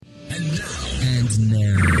begins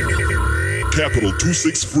now. Capital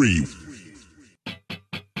 263.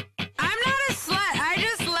 I'm not a slut. I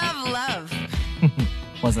just love.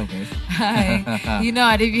 What's up, guys? Hi. You know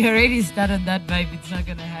what? If you already start on that vibe, it's not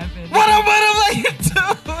gonna happen. What am I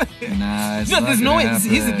doing? Nah, it's No, not there's no way. gonna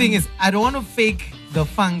Here's the happen. thing is, I don't want to fake the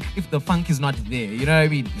funk if the funk is not there. You know what I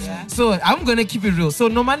mean? Yeah. So I'm going to keep it real. So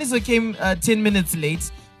Nomaliso came 10 minutes late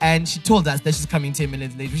and she told us that she's coming 10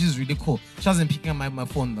 minutes late, which is really cool. She wasn't picking up my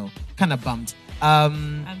phone though. Kind of bummed.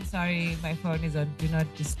 I'm sorry, my phone is on Do Not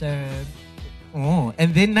Disturb. Oh,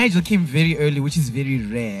 and then Nigel came very early, which is very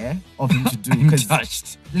rare of him to do. I'm 'cause,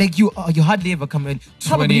 touched. like you hardly ever come early.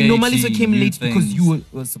 Probably 2018, Nomaliso came new late because things. you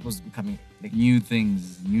were supposed to be coming. Like, New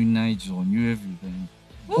things, new Nigel, new everything.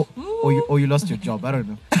 or you lost your job. I don't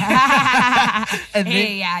know. And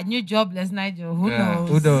Hey, yeah, new jobless Nigel. Who Yeah. knows?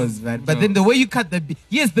 Who knows, man? But then the way you cut the beard,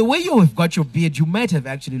 yes, the way you have got your beard, you might have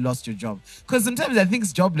actually lost your job. Because sometimes I think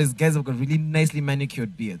jobless guys have got really nicely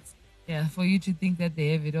manicured beards. Yeah, for you to think that they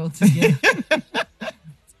have it all together.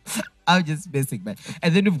 I'm just basic, man.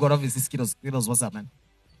 And then we've got obviously Skittles. Skittles, what's up, man?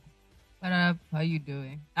 What up? How you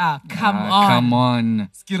doing? Come on.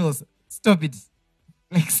 Skittles, stop it.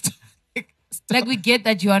 Like, stop. Like we get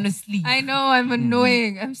that you want to sleep. I know, I'm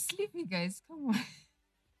annoying. I'm sleepy, guys. Come on.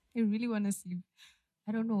 I really want to sleep.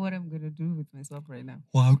 I don't know what I'm going to do with myself right now.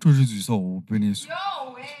 Wow, so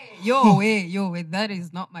Yo, way. That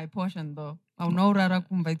is not my portion, though. Oh, no, Rara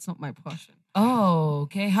Kumba, it's not my portion. Oh,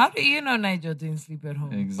 okay. How do you know Nigel didn't sleep at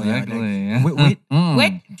home? Exactly. Wait.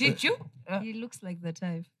 Wait, did you? He looks like the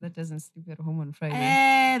type that doesn't sleep at home on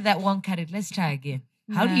Friday. That won't cut it. Let's try again.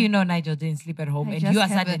 How do Nah. you know Nigel didn't sleep at home I and just you are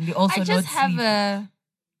have suddenly also I not just have sleeping? a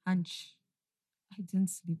hunch. I didn't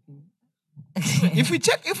sleep in. If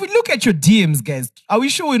we look at your DMs, guys, are we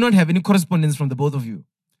sure we don't have any correspondence from the both of you?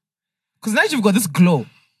 Because now you've got this glow.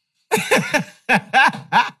 There's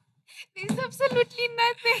absolutely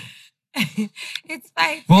nothing. It's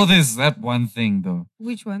fine. Well, there's that one thing, though.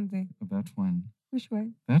 Which one thing? That one. Which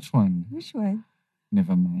one? That one. Which one?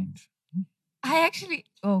 Never mind. I actually...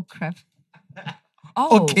 Oh, crap.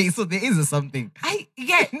 Oh, Okay, so there is something.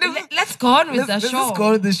 Let's go on with the Let's show. just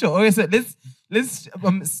go on the show. Okay, so let's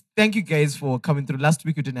thank you guys for coming through. Last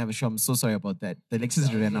week we didn't have a show. I'm so sorry about that. The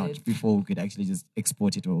electricity ran out before we could actually just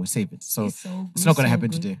export it or save it. So It's so it's not going to so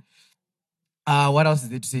happen good. today. What else is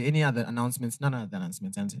there to say? Any other announcements? None other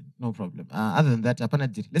announcements, Auntie. No problem. Other than that,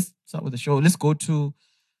 let's start with the show. Let's go to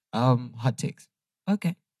hot takes.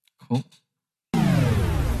 Okay. Cool.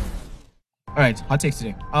 All right, hot takes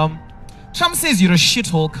today. Trump says you're a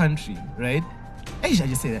shithole country, right? I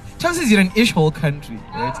just say that. Trump says you're an ish-hole country,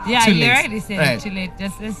 right? Yeah, Too you late. already said Right. it. Too late.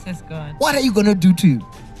 Let's just go on. What are you gonna do to you?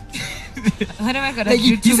 What am I gonna Like do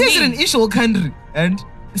he to says you're an me? ish-hole country, and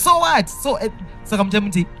so what? So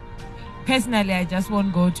Personally, I just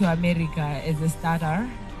won't go to America as a starter.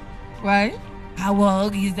 Why? Well,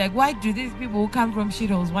 he's like, why do these people who come from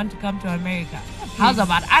shitholes want to come to America? How's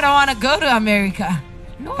about I don't want to go to America?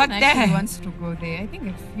 No Fuck one actually that. wants to go there. I think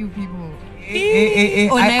a few people...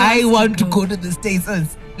 Onai I wants want to to go to the States.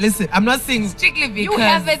 Listen, I'm not saying Strictly because You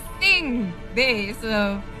have a thing there,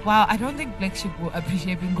 so... wow, I don't think black sheep will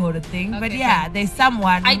appreciate being called a thing, but Okay, yeah, fine. there's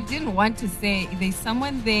someone. I didn't want to say there's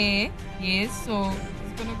someone there, yes, so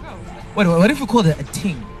it's gonna go. what if we call it a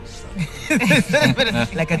ting?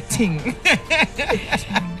 Like a ting.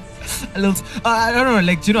 A little. I don't know.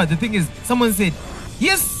 Like, you know, the thing is, someone said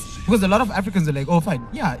yes because a lot of Africans are like, oh, fine,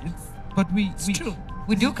 yeah, but we true.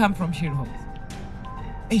 We do come from shitholes.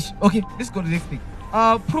 Okay, let's go to the next thing.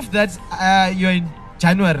 Proof that you're in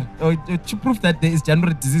January, or to prove that there is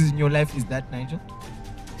January disease in your life, is that, Nigel?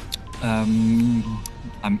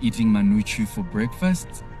 I'm eating manuchu for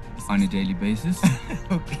breakfast on a daily basis.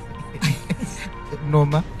 Okay.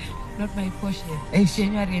 Norma. Not my portion. Hey.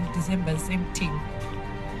 January and December, same thing.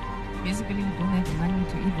 Basically, we don't have the money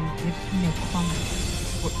to even get in a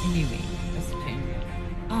commerce. But anyway, that's January.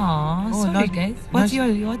 Aw, Oh, sorry not- guys. not- What's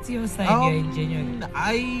your sign you're in January?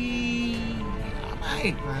 I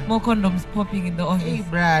might, man. More condoms popping in the office. Hey,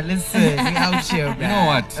 bruh, listen, we out here, bruh. You know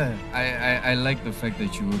what? I like the fact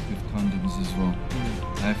that you work with condoms as well.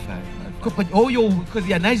 High five. Because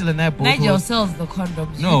Nigel and I both. Nigel sells the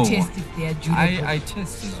condoms. No. You test if they are durable. I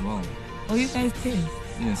test as well. Oh, you guys test?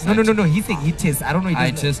 Yes. No. He's saying he tests. I don't know. He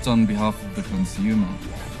I doesn't- test on behalf of the consumer.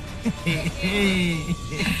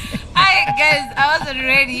 Hi guys, I wasn't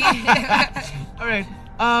ready. All right.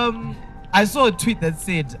 I saw a tweet that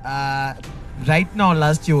said, right now,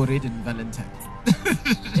 last year already in Valentine's.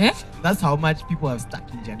 Yeah? That's how much people have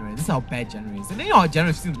stuck in January. This is how bad January is. And then you know how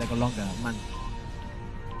January seems like a longer month.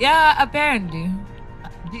 Yeah, apparently.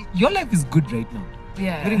 Your life is good right now.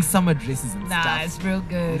 Yeah. Wearing summer dresses and Nah, stuff. it's real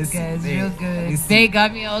good, Listen, guys. they- Real good. listen. They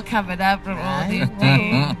got me all covered up from all these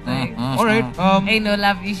things. Like, All right. ain't no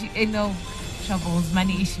love issue, ain't no troubles,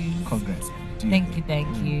 money issues. Congrats. Do you Thank think? you,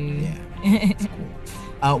 thank you. Yeah. It's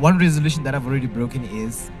cool. One resolution that I've already broken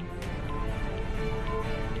is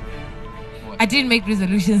I didn't make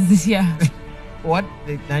resolutions this year. what,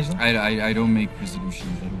 Nigel? I don't make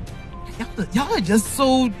resolutions at all. Y'all are just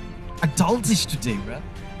so adultish today, bro.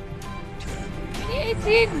 Yeah, it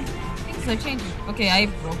did. Things are changing. Okay, I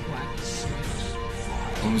broke one.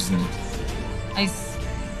 What was that?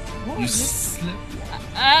 What You was this? slept?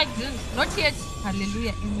 I didn't. Not yet.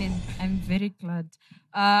 Hallelujah. Amen. I'm very glad.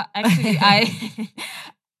 Actually,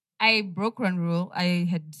 I broke one rule. I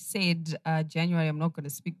had said January I'm not going to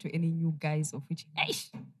speak to any new guys, of which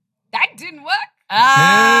that didn't work.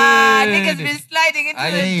 Niggas been sliding into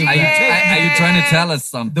Are the you DMs. trying to tell us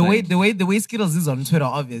something? The way Skittles is on Twitter,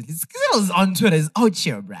 obviously. Skittles on Twitter is out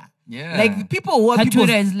here, bruh. Yeah. Like people who are Her people.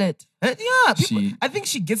 Twitter is lit. Yeah, people, I think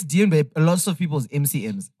she gets DM'd by lots of people's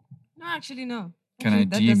MCMs. No, actually, no. Can I Actually,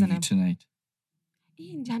 that DM doesn't you happen. tonight? Who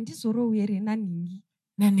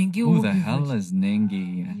Who the hell is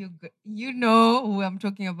Nengi? You know who I'm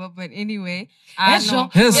talking about, but anyway. As no.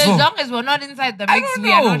 long Yes, so- as we're not inside the I mix, don't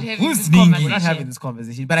we are know. not having Who's this Ningi? conversation. We're not having this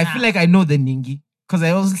conversation, but I feel Nah. like I know the Ningi because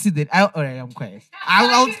I also see that. All right, I'm quiet.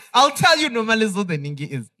 I'll tell you Nomaliso the Ningi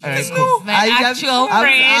is. All right, cool. My actual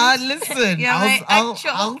friend. Listen, You're my I'll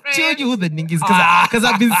actual tell friend. you who the Ningi is because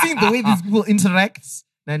I've been seeing the way these people interact.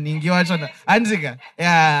 Na Ningi wachana. Anjiga,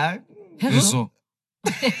 yeah. So,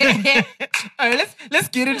 All right, let's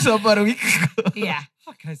get into about a week ago. Yeah.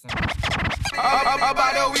 About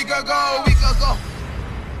a week ago.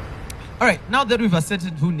 All right, now that we've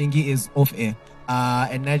ascertained who Ningi is off air,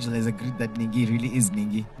 and Nigel has agreed that Ningi really is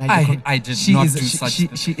Ningi. Nigel, I did not is, do she, such she,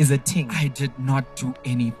 thing. she is a ting. I did not do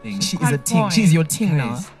anything. She is Quite a ting. fine. She's your ting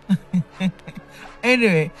now. Guys.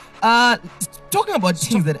 Anyway, talking about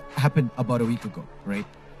things that happened about a week ago, right?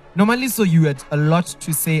 Normally, so you had a lot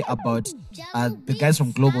to say about the guys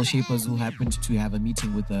from Global Shapers who happened to have a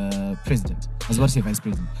meeting with the president. I was about to say vice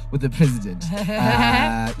president. With the president,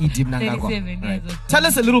 Idi 37 Mnangagwa. years Right. of Tell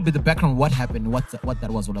us a little bit the background, what happened, what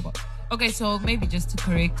that was all about. Okay, so maybe just to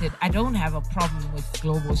correct it, I don't have a problem with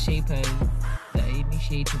Global Shapers, the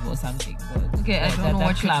initiative or something. But Okay, I don't know that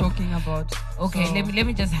what you're club. talking about. Okay, So- let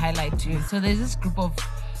me just highlight to you. So there's this group of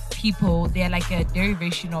people. They're like a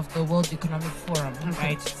derivation of the World Economic Forum,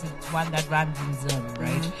 right? It's one that runs in Zim,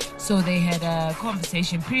 right? So they had a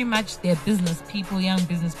conversation. Pretty much, they're business people, young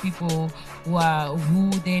business people who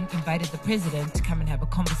then invited the president to come and have a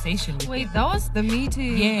conversation with Wait, them. that was the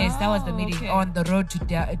meeting. Yes, that was the Oh, meeting okay. on the road to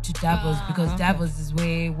Davos because okay. Davos is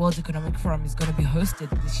where World Economic Forum is going to be hosted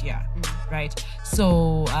this year, right?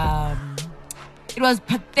 So it was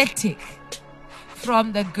pathetic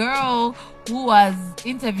from the girl who was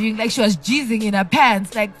interviewing, like she was jizzing in her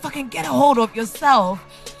pants, like fucking get a hold of yourself.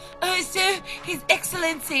 So His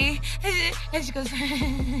Excellency, and she goes,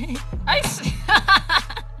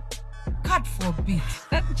 God forbid.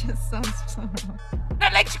 That just sounds so wrong. No,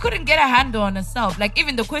 like she couldn't get a handle on herself. Like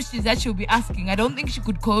even the questions that she'll be asking, I don't think she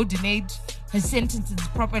could coordinate her sentences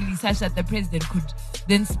properly such that the president could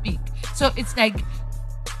then speak. So it's like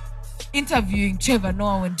interviewing Trevor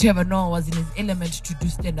Noah when Trevor Noah was in his element to do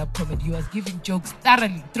stand-up comedy. He was giving jokes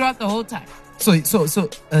thoroughly throughout the whole time. So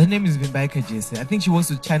her name is Vimbaika Jesse. I think she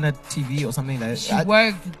works with China TV or something like that. She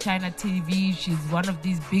worked with China TV. She's one of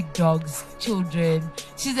these big dogs' children.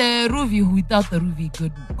 She's a Ruby without the Ruby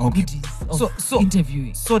goodies of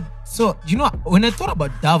interviewing. So you know, when I thought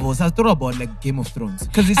about Davos, I thought about like Game of Thrones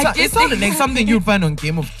because it I did sounded think- like something you'd find on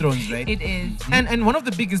Game of Thrones, right? It is. And one of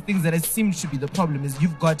the biggest things that it seems to be the problem is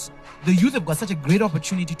the youth have got such a great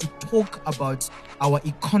opportunity to talk about our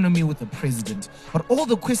economy with the president, but all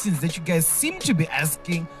the questions that you guys seem to be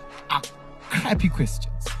asking are crappy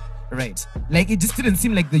questions. Right. Like it just didn't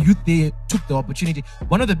seem like the youth they took the opportunity.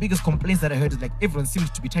 One of the biggest complaints that I heard is like everyone seems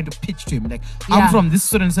to be trying to pitch to him. Like, Yeah. I'm from this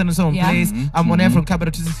certain Yeah. place. I'm Onai from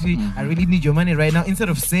Capital 263. I really need your money right now. Instead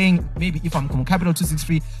of saying maybe if I'm from Capital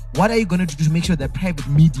 263, what are you gonna do to make sure that private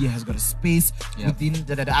media has got a space within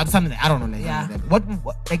something like, I don't know, like, Yeah. like what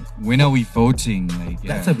like When are we voting? Like,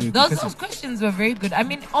 that's a big Those question. questions were very good. I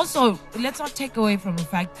mean, also, let's not take away from the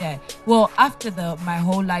fact that, well, after my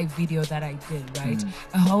whole live video that I did, right?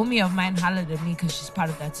 A homie of mine hollered at me because she's part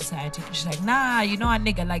of that society. She's like, nah, you know, a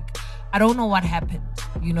nigga, like, I don't know what happened.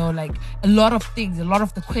 You know, like a lot of things, a lot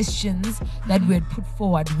of the questions that we had put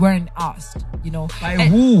forward weren't asked. You know, By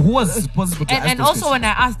who? Who was responsible to ask and those also when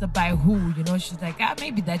questions? I asked her by who, you know, she's like,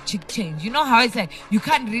 maybe that chick changed. You know how it's like, you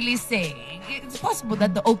can't really say. It's possible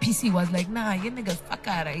that the OPC was like, nah, you niggas fuck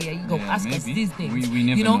out of here. You go ask us maybe. these things. We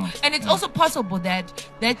never you know? know. And it's also possible that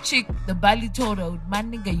that chick, the Bali told her,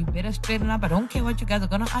 man nigga, you better straighten up. I don't care what you guys are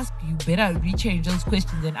gonna ask. You better rechange those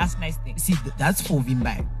questions and ask nice things. See, that's for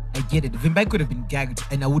Vimbai. I get it. Vimbai could have been gagged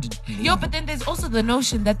and I wouldn't blame Yo, him. but then there's also the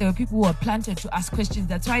notion that there were people who were planted to ask questions.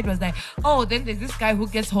 That's why it was like, oh, then there's this guy who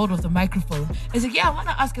gets hold of the microphone. It's like, yeah, I want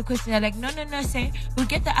to ask a question. They're like, no, say, we'll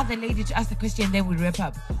get the other lady to ask the question and then we'll wrap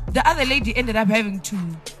up. The other lady ended up having to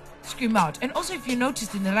scream out. And also, if you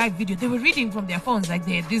noticed in the live video, they were reading from their phones, like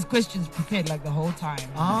they had these questions prepared like the whole time.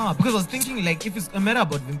 Because I was thinking, like, if it's a matter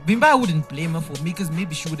about Vimbai, I wouldn't blame her for me because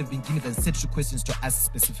maybe she would have been given a set of questions to ask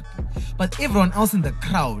specifically. But everyone else in the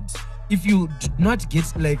crowd, if you did not get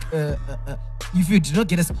if you did not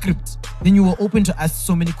get a script, then you were open to ask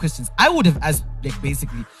so many questions. I would have asked, like,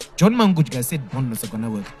 basically, John Manguj guy said bond are gonna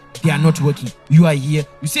work. They are not working. You are here.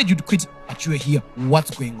 You said you'd quit, but you are here.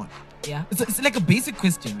 What's going on? Yeah. It's like a basic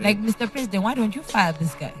question, right? Like, Mr. President, why don't you fire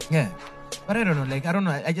this guy? Yeah. But I don't know. Like, I don't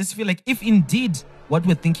know. I just feel like if indeed what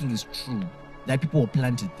we're thinking is true, that people were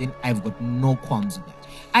planted, then I've got no qualms with that.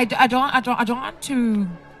 I don't want to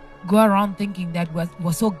go around thinking that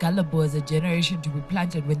we're so gullible as a generation to be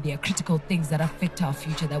planted when there are critical things that affect our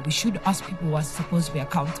future that we should ask people who are supposed to be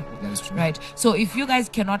accountable. That is true. Right? So if you guys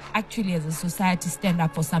cannot actually as a society stand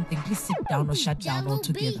up for something, please sit down or shut down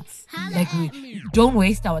altogether. Like, we don't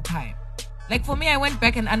waste our time. Like, for me, I went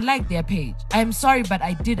back and unliked their page. I'm sorry, but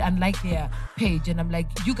I did unlike their page. And I'm like,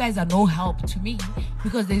 you guys are no help to me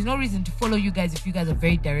because there's no reason to follow you guys if you guys are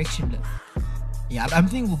very directionless. Yeah, I'm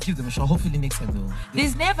thinking we'll give them a shot. Hopefully next time though.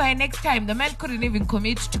 There's never a next time. The man couldn't even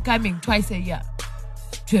commit to coming twice a year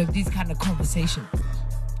to have these kind of conversations.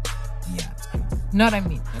 Yeah, it's crazy. Know what I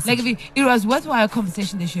mean? Like, if it was worthwhile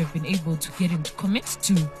conversation, they should have been able to get him to commit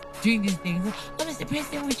to doing these things. Oh, Mr.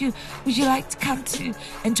 President, would you like to come to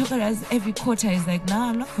and talk to us every quarter? He's like, nah,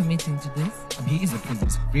 I'm not committing to this. I mean, he is a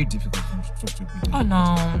president. It's very difficult for him to talk to people. Oh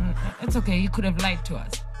no, it's okay. He could have lied to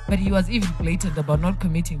us, but he was even blatant about not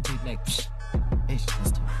committing to it. Like, psh. That's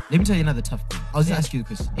tough. Let me tell you another tough thing. I'll just ask you the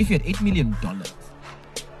question. If you had $8 million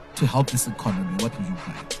to help this economy, what would you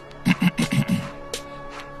buy?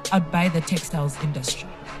 I'd buy the textiles industry.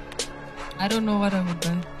 I don't know what I would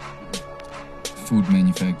buy. Food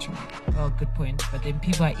manufacturing. Oh, good point. But then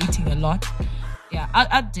people are eating a lot. Yeah,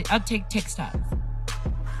 I'd take textiles.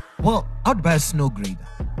 Well, I'd buy a snow grader.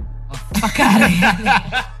 Oh, fuck out of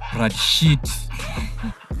here. Brad shit.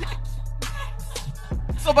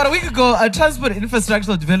 So about a week ago, Transport and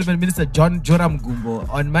Infrastructural Development Minister John Joram Gumbo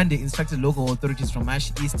on Monday instructed local authorities from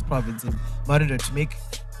Mash East Province in Marunda to make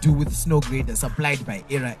do with snow graders supplied by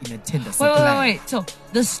ERA in a tender supply. Wait. So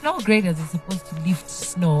the snow graders are supposed to lift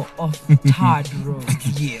snow off tarred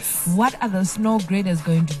roads. Yes. What are the snow graders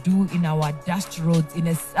going to do in our dust roads in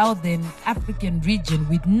a southern African region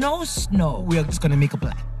with no snow? We are just going to make a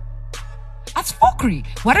plan. That's fuckery.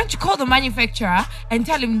 Why don't you call the manufacturer and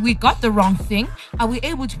tell him we got the wrong thing? Are we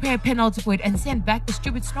able to pay a penalty for it and send back the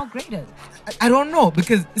stupid snow graders? I don't know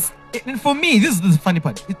because and for me, this is the funny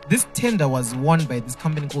part. This tender was won by this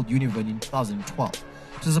company called Univen in 2012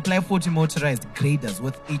 to supply 40 motorized graders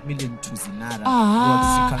worth 8 million to Zinara.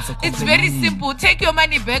 It's very simple. Take your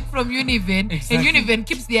money back from Univen, Exactly. and Univen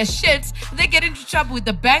keeps their shit. They get into trouble with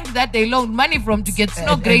the bank that they loaned money from to get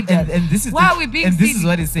snow graders. And this is why are we being and this silly? is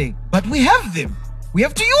what he's saying. But we have them. We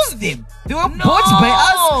have to use them. They were bought by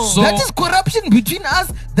us. So- that is corruption between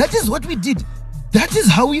us. That is what we did. That is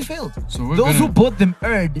how we failed. So we're Those gonna- who bought them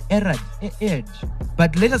erred.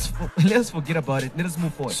 But let us forget about it. Let us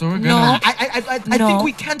move forward. So we're No. gonna. I No. think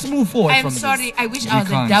we can't move forward. I'm from sorry. This. I wish We I was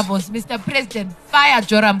can't. at Davos. Mr. President, fire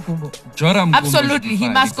Joram Kumbo. Joram Gumbo Absolutely. should be He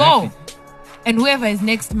fired. must Exactly. go. And whoever is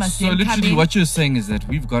next must So then come literally in. what you're saying is that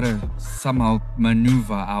we've got to somehow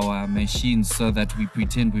maneuver our machines so that we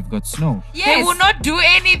pretend we've got snow. They Yes. will not do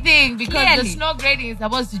anything because Clearly. the snow grading is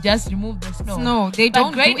supposed to just remove the snow. No, they But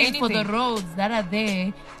don't do grading for the anything. roads that are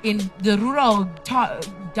there in the rural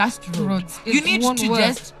dust roads. It You need won't to work.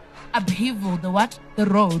 just upheaval the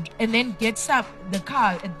road and then get the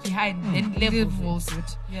car behind then levels Levels it.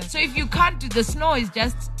 it. Yes. So if you can't do the snow is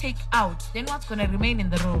just take out, then what's gonna remain in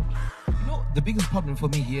the road? You know, the biggest problem for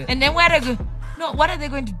me here. And then where are they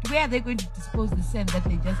going to dispose the sand that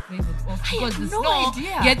they just graded off? I Because have the no snow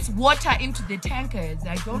idea. gets water into the tankers.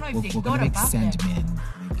 I don't know if they we're got gonna make above sand, that. man.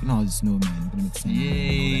 Like, you know how the snow, man. We're gonna make sand.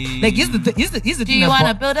 Yay. Like, here's the Do thing you want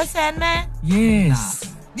to about. build a sandman?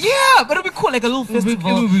 Yes. Yeah, but it'll be cool, like a little festival.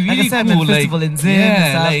 It would be like really a salmon cool, festival like, in Zim,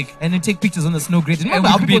 yeah, and, like- and then take pictures on the snow graders. It Remember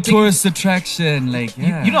how could be people a take, tourist attraction. Like,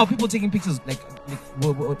 yeah. you know how people taking pictures like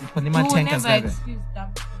Panama You will tankers. never Like that. excuse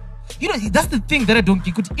them. You know, that's the thing that I don't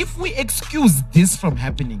get. If we excuse this from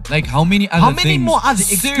happening, Like, how many other how many things, more other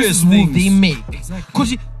serious excuses will things they make? Exactly.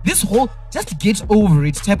 Because this whole just get over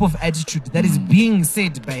it type of attitude that is being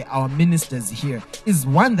said by our ministers here is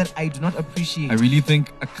one that I do not appreciate. I really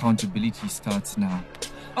think accountability starts now.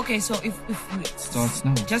 Okay, so if we Starts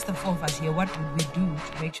now. just the four of us here, what would we do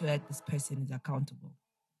to make sure that this person is accountable?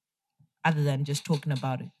 Other than just talking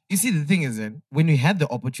about it. You see, the thing is that when we had the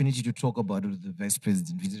opportunity to talk about it with the vice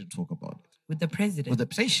president, we didn't talk about it. With the president. With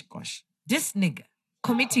the gosh. This nigga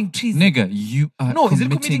committing treason. Nigga, you are No, is it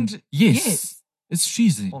committing... committing Yes. Yes. It's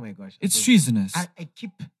treason. Oh my gosh. It's treasonous. I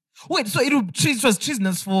keep. Wait, so it was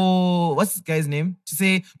treasonous for what's this guy's name? To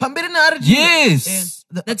say Pambere na Arjuna. Yes. Yes.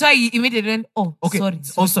 That's why he immediately went, oh, Okay. sorry.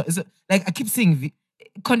 Also, is it like I keep saying the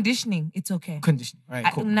Conditioning, it's okay. condition. All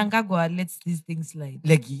right, cool. Nangagwa lets these things slide.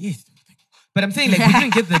 Like yes, but I'm saying like we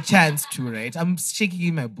didn't get the chance to, right? I'm shaking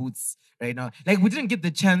in my boots right now. Like we didn't get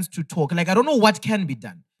the chance to talk. Like I don't know what can be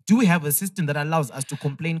done. Do we have a system that allows us to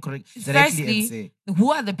complain directly and Firstly, say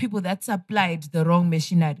who are the people that supplied the wrong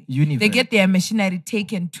machinery? Univer. They get their machinery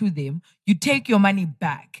taken to them. You take your money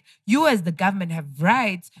back. You as the government have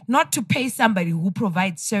rights not to pay somebody who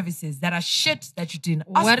provides services that are shit that you didn't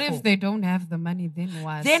ask What for. if they don't have the money? Then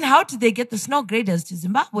what? Then how do they get the snow graders to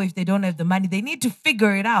Zimbabwe if they don't have the money? They need to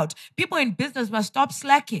figure it out. People in business must stop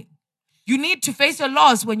slacking. You need to face your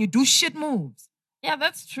loss when you do shit moves. Yeah,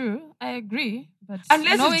 that's true. I agree. But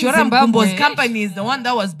Unless knowing it's Joram Zimbabwe- Kumbo's company is the one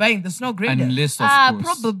that was buying the snow graders. Unless, of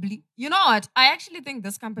course. Probably. You know what? I actually think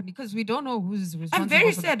this company, because we don't know who's responsible. I'm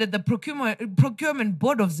very for sad that the procurement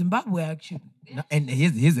board of Zimbabwe actually. no, and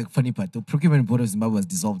here's the funny part. The procurement board of Zimbabwe was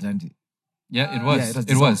dissolved, and Yeah, it was. Yeah, it was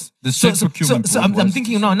it was. The state procurement So board I'm was-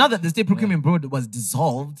 thinking now that the state procurement board was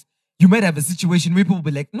dissolved, you might have a situation where people will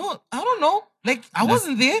be like, no, I don't know. Like, I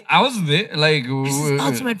wasn't there. I wasn't there. Like, This is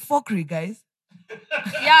ultimate fuckery, guys.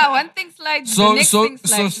 Yeah, one thing slides. So- the next so- thing so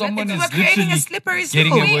slides. someone We is were creating a literally slippery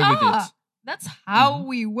getting slope. away we with are. it. That's how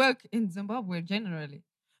we work in Zimbabwe generally.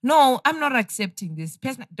 No, I'm not accepting this.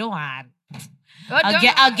 Don't worry. But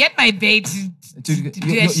I'll get my bait to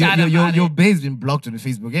do a shout out. Your bae's been blocked on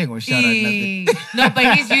Facebook. You ain't gonna shout out nothing. No,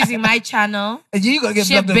 but he's using my channel. And you gotta get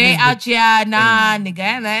Shit blocked on Bay Facebook. out here, nah, nigga.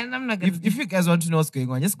 And I'm not gonna. If you guys want to know what's going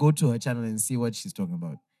on, just go to her channel and see what she's talking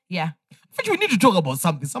about. Yeah. But we need to talk about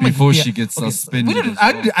something. Somebody Before here- she gets Okay, suspended we need as I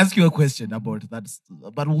well. need to ask you a question about that,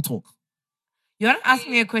 but we'll talk. You wanna ask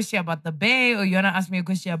me a question about the Bay, or you wanna ask me a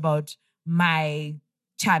question about my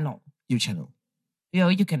channel? Your channel. Yo,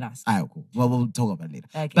 you can ask. Alright, cool. Well, we'll talk about it later.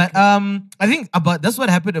 Okay, But cool. I think about that's what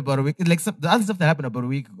happened about a week. Like the other stuff that happened about a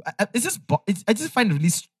week. It's just I just find it really.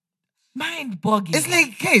 Mind boggling. It's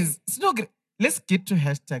like, guys, it's not good. Let's get to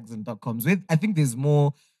hashtags and .coms. With I think there's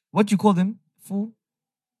more. What do you call them? Full.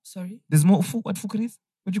 Sorry. There's more. What fuckeries?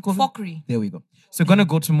 What do you call them? Fuckery. There we go. So we're gonna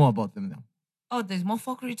go to more about them now. Oh, there's more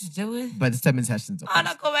fuckery to deal with. But this time it's hashtags. I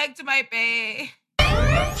wanna go back to my Bay.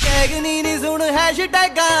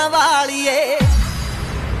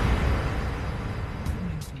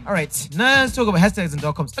 All right, now let's talk about hashtags and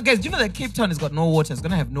 .coms. Okay, do you know that Cape Town has got no water? It's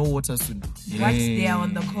gonna have no water soon. What's there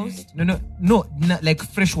on the coast? No, like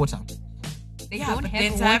fresh water. they Yeah, don't but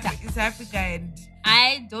have then water. It's Africa and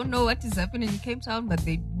I don't know what is happening in Cape Town, but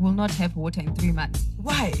they will not have water in 3 months.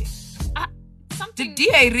 why? Something. Did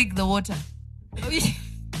DA rig the water?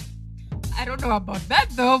 I don't know about that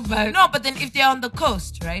though, but No, but then if they're on the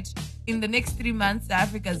coast, right? In the next 3 months,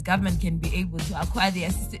 Africa's government can be able to acquire the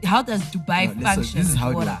assistance. How does Dubai No, function? so this is how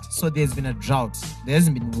it water? works. So there's been a drought. There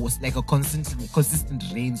hasn't been like a consistent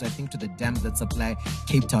rains, I think, to the dams that supply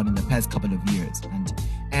Cape Town in the past couple of years,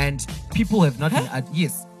 and people have not been.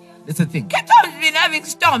 Yes, that's the thing. Cape Town's been having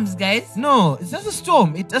storms, guys. No, it's just a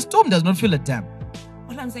storm. A storm does not fill a dam.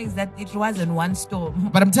 All I'm saying is that it wasn't one storm.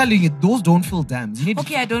 But I'm telling you, those don't fill dams. You need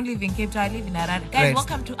Okay, I don't live in Cape Town. I live in Harare. Guys, Right.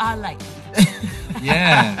 welcome to our life.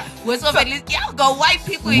 Yeah. We're so at least, y'all got white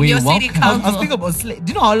people in We your city welcome- I was council. thinking about slave.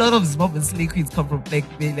 Do you know how a lot of Zimbabwean slave queens come from?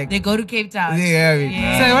 They go to Cape Town. Yeah.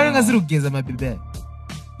 Yeah. So why don't I still get my baby?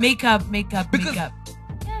 Makeup. Because-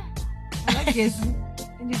 I like this.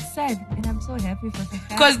 And it's sad. And I'm so happy for the fact.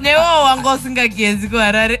 Because never wango singagezi go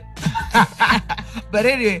Harare. But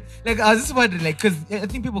anyway, like I was just wondering, like, because I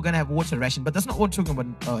think people are gonna have water ration, but that's not what we're talking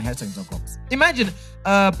about. Hashtags and .coms. Imagine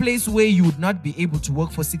a place where you would not be able to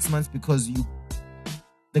work for 6 months because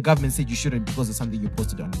the government said you shouldn't because of something you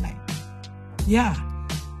posted online. Yeah.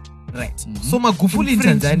 Right. So Magufuli in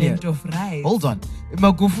Tanzania. Infringement of rights. Hold on.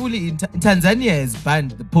 Magufuli in Tanzania has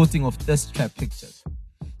banned the posting of thirst trap pictures.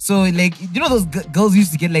 So like those girls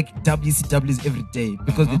used to get like WCWs every day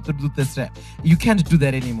because they do this. You can't do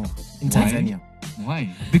that anymore in Tanzania.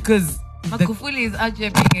 Why? Because Magufuli is out here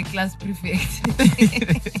being a class prefect.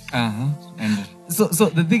 And so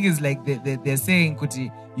the thing is like they're saying,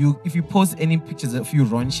 Kuti, if you post any pictures of you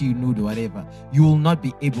raunchy, nude or whatever, you will not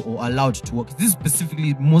be able or allowed to work. This is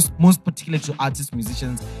specifically most particular to artists,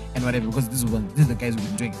 musicians, and whatever, because these are the guys who've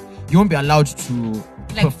been doing it. You won't be allowed to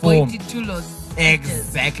perform.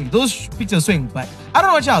 Exactly. Those pictures swing, but I don't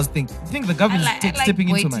know what y'all think. I think the government is stepping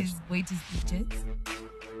in too much. Pictures.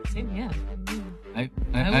 Same here. I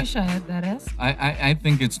wish I had that ass. I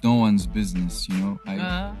think it's no one's business,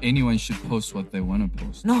 anyone should post what they want to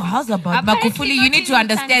post. No, how's about Apparently Magufuli? not You need to in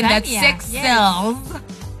understand that Tanzania. sex Yes. sells.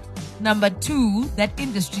 Number two, that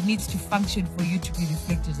industry needs to function for you to be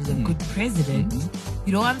reflected as a good president.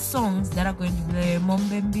 You don't want songs that are going to be like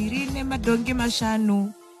Mombe Mbirine Madonge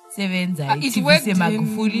Mashanu Sevenza. It TV worked se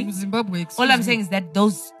Magufuli. in Zimbabwe. All I'm saying is that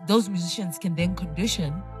those musicians can then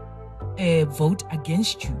condition a vote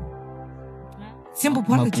against you. Simple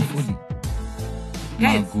politics. Magufuli.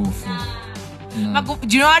 Guys. Magufuli.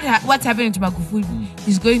 Do you know what's happening to Magufuli?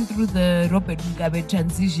 He's going through the Robert Mugabe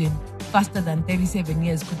transition faster than 37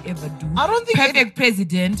 years could ever do. I don't think perfect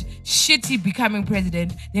president, shitty becoming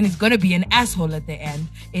president, then he's gonna be an asshole at the end.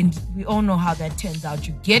 And we all know how that turns out.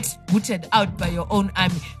 You get booted out by your own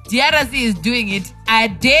army. DRC is doing it. I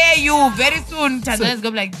dare you. Very soon, Tanzania's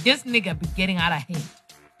gonna be like, this nigga be getting out of hand.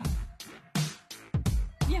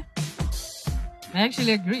 Yeah. I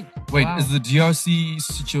actually agree. Wait, Wow. is the DRC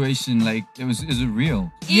situation is it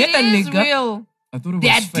real? Yeah, It is nigga. real. I thought it They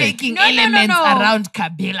was are fake. taking No, no, no, elements no. around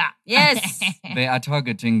Kabila. Yes. They are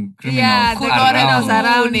targeting criminals Yeah, the criminals around.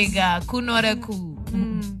 around. Nigga. Kunoreku.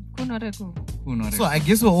 Kunoreku. Who not So I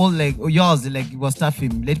guess we're all like, y'all's like, we'll stuff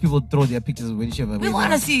him. Let people throw their pictures of whichever. We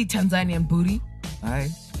want to see Tanzanian booty. Aye.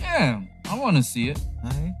 Yeah, I want to see it.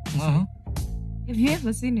 Aye. Uh-huh. Have you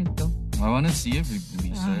ever seen it though? I want to see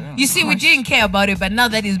everybody. So, yeah. You see, we didn't care about it, but now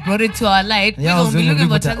that he's brought it to our light, Yeah, I we're was going to be gonna looking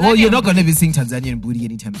for look at Tanzanian. that. Oh, you're not going to be seeing Tanzanian booty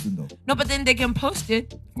anytime soon, though. No, but then they can post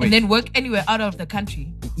it Wait. and then work anywhere out of the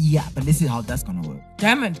country. Yeah, but let's see how that's going to work.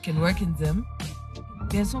 Diamond can work in them.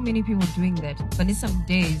 There are so many people doing that. Vanessa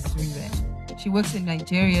Day is doing that. She works in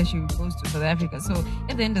Nigeria. She goes to South Africa. So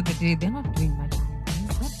at the end of the day, they're not doing much.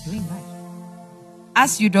 He's not doing much.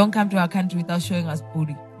 Us, you don't come to our country without showing us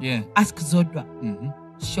booty. Yeah. Ask Zodwa. Mm-hmm.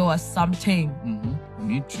 Show us something. Mm-hmm.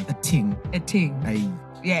 You need to. A ting. A thing. Aye.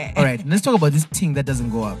 Yeah. All right, let's talk about this thing that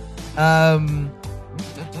doesn't go up.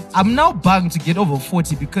 I'm now bummed to get over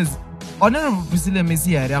 40 because Honorable Priscilla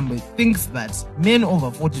Misihairambwes thinks that men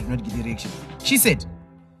over 40 do not get erections. She said,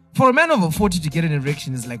 for a man over 40 to get an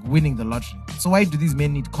erection is like winning the lottery. So why do these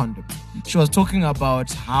men need condoms? She was talking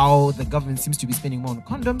about how the government seems to be spending more on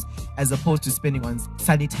condoms as opposed to spending on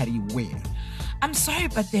sanitary wear. I'm sorry,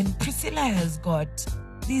 but then Priscilla has got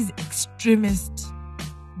these extremist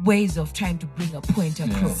ways of trying to bring a point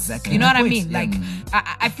across. exactly. You know what I Point, mean? yeah. Like,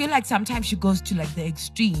 I feel like sometimes she goes to like the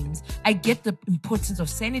extremes. I get the importance of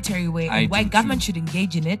sanitary wear I and why do government too. should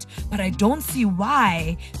engage in it, but I don't see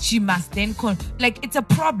why she must then it's a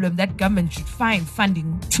problem that government should find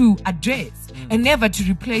funding to address and never to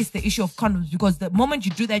replace the issue of condoms, because the moment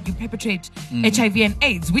you do that, you perpetrate HIV and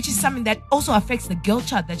AIDS, which is something that also affects the girl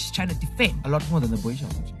child that she's trying to defend. A lot more than the boy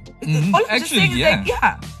child. All I'm just Actually, saying is yeah. like,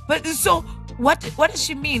 yeah. But so what does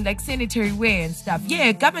she mean? Like sanitary wear and stuff.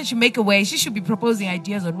 Yeah, government should make a way. She should be proposing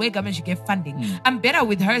ideas on where government should get funding. I'm better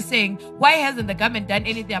with her saying, why hasn't the government done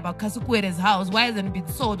anything about Kasukwere's house? Why hasn't it been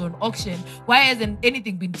sold on auction? Why hasn't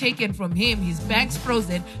anything been taken from him? His bank's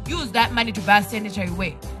frozen. Use that money to buy sanitary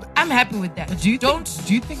wear. I'm happy with that. Do you don't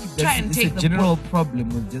think try and it's take a the general problem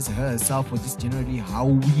with just her herself, or just generally how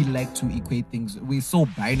we like to equate things? We're so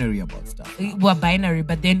binary about stuff. we're binary,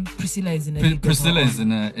 but then Priscilla is in a league of Priscilla her is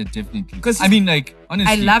own. in a definitely. 'Cause I mean, like,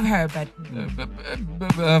 honestly. I love her,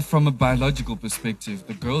 but From a biological perspective,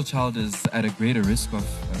 the girl child is at a greater risk of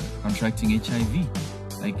contracting HIV,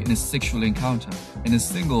 like in a sexual encounter, in a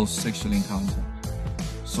single sexual encounter.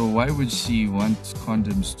 So why would she want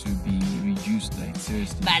condoms to be reduced? Like,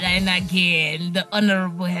 seriously? but then again, the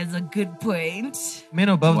honorable has a good point. Men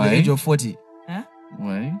above Why? the age of 40. Huh?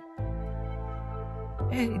 Why?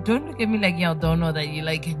 Hey, don't look at me like y'all don't know that you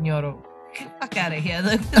like Nyoro. Get the fuck out of here.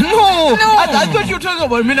 No, I thought you were talking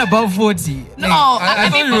about men above 40. No, I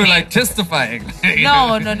thought mean, you for were me- like testifying.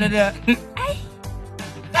 No.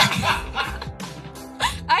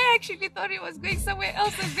 I actually thought it was going somewhere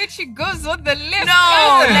else, and then she goes on the left.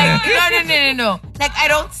 No. Like, I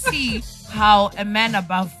don't see how a man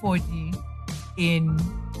above 40 in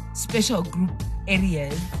special group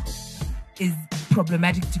areas is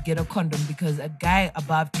problematic to get a condom because a guy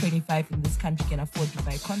above 25 in this country can afford to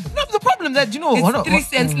buy condoms. No, the problem that It's 3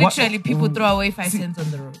 cents. Literally, people throw away 5 cents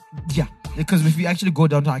on the road. Yeah, because if you actually go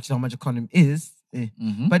down to actually how much a condom is,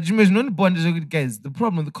 but you know, guys, the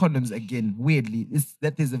problem with the condoms again, weirdly, is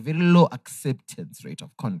that there's a very low acceptance rate of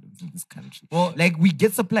condoms in this country. Well, like we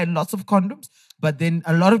get supplied lots of condoms, but then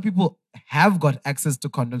a lot of people have got access to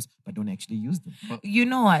condoms but don't actually use them. You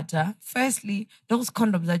know what? Firstly, those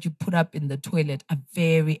condoms that you put up in the toilet are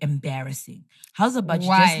very embarrassing. How's about you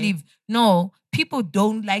just leave? No, people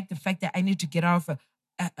don't like the fact that I need to get out of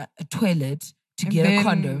a toilet to get a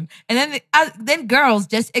condom. And then girls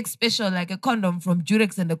just expect special like a condom from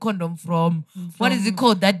Durex and a condom from what is it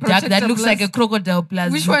called? That duck that looks like a crocodile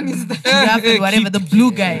plus. Which one is that? Whatever, the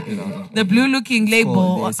blue guy. The blue looking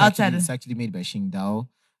label outside. It's actually made by Qingdao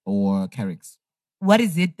or Carrix. What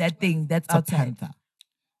is it? That thing that's It's a outside. panther.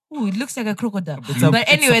 Ooh, it looks like a crocodile. It's a- But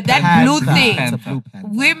it's anyway, a that panther. blue thing, It's a blue panther.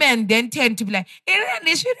 women then tend to be like,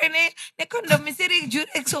 the condom is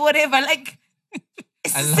Durex or whatever. Like,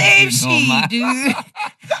 it's the same shit, dude.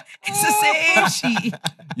 It's the same shit.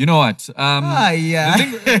 You know what? Yeah.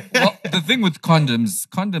 The thing with condoms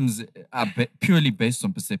are purely based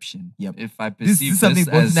on perception. Yep. If I This perceive is something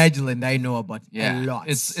this both as Nigel and I know about yeah, a lot.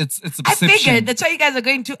 it's a I perception. figured that's why you guys are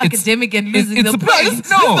going too academic and losing it's the a point. This is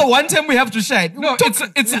the one time we have to shine. No, it's a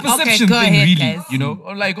Okay, perception go thing, ahead, really. guys. You know,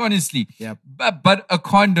 like honestly. Yep. But a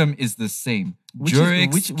condom is the same. Which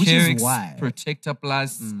Durex, is Carrix, why. Protector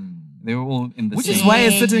Plus, they're all in the Which same. is why a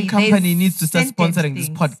Hey, certain company there's needs to start sentence sponsoring this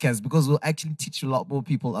things. podcast because we'll actually teach a lot more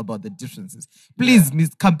people about the differences. Please, Miss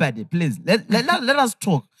Company, please let us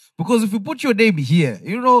talk. Because if you put your name here,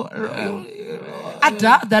 I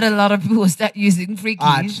doubt that a lot of people will start using free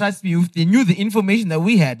keys. trust me, if they knew the information that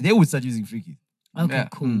we had, they would start using free keys. Okay, Yeah.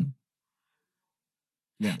 cool.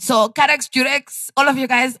 Yeah. So, Carex, Durex, all of you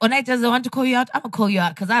guys, Onai doesn't want to call you out. I'm going to call you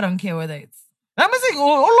out because I don't care whether it's. I'm not saying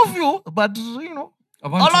all of you, but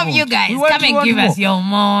All of you guys, We want- come we and want give us more. your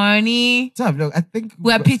money. So, look, I think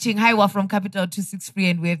We're pitching Highwa from Capital 263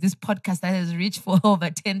 and we have this podcast that has reached for over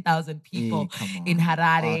 10,000 people come on. in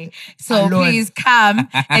Harare. So Alone. please come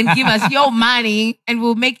and give us your money and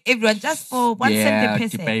we'll make everyone just for 1 cent yeah, a to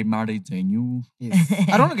peso. pay money to you. Yes.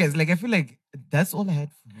 I don't know, guys. Like, I feel like that's all I had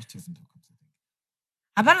for hashtags and tokens.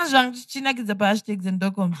 Hapana zvangu chinakidza pa-hashtags and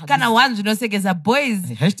docoms. Kana one zvinosekesa boys.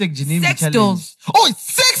 Hashtag Janine Sex challenge. dolls. Oh, it's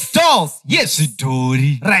sex dolls. Yes.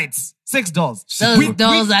 Sidori. Right. Sex dolls. Those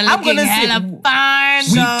dolls are I'm looking gonna say- hella fun.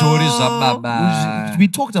 Sidori though. Zababa. We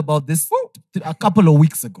talked about this a couple of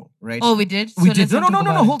weeks ago, right? Oh, we did? We So did. let's not talk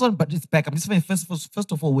No. about it. Hold on, but it's back. I'm just saying,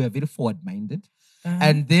 first of all, we are very forward-minded.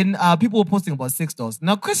 And then people were posting about sex dolls.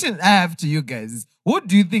 Now, question I have to you guys is, who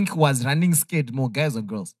do you think was running scared more, guys or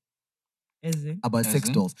girls, Is it? about sex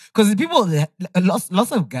it? dolls? Because people, lots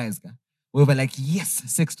of guys, were like, yes,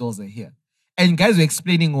 sex dolls are here. And guys were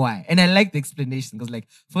explaining why. And I like the explanation because, like,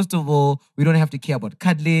 first of all, we don't have to care about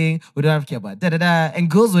cuddling. We don't have to care about da-da-da. And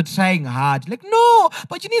girls were trying hard. Like, no,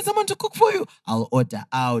 but you need someone to cook for you. I'll order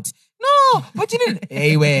out. No, but you need...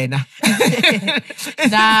 Hey, when?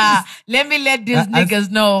 Nah, let me let these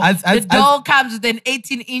niggas know. as- The doll comes with an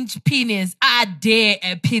 18-inch penis. I dare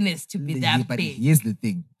a penis to be that But big. here's the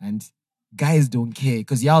thing. And guys don't care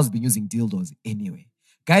because y'all's been using dildos anyway.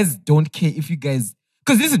 Guys don't care if you guys...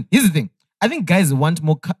 Because listen, here's the thing. I think guys want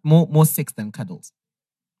more sex than cuddles.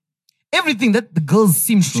 Everything that the girls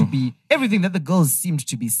seemed to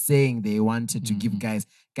be saying they wanted to give guys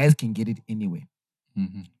can get it anyway.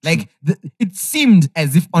 Like it seemed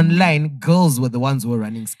as if online girls were the ones who were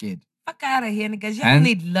running scared. Fuck out of here, niggas. You And-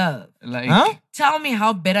 need love. Like, Huh? Tell me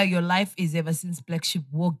how better your life is ever since Black Sheep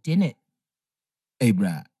walked in it. Hey,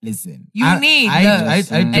 bruh, listen. You need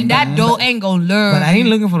love. And that doll ain't gonna learn. But I ain't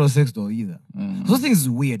looking for a sex doll either. Those things is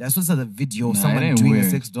weird. I saw a video of Nah, it someone ain't doing a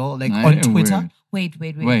weird. sex doll, like Nah, it on ain't Twitter. weird. Wait.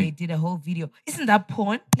 Wait. They did a whole video. Isn't that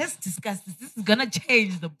porn? Let's discuss this. This is gonna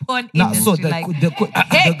change the porn Now, industry. so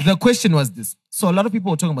the question was this. So a lot of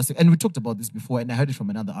people were talking about sex, and we talked about this before, and I heard it from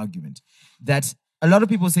another argument, that a lot of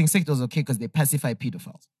people saying sex dolls are okay because they pacify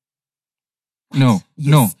pedophiles. no,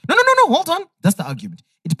 Yes. No, hold on. That's the argument.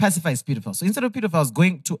 It pacifies pedophiles. So instead of pedophiles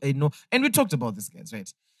going to a no, and we talked about this, guys,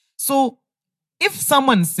 right? So if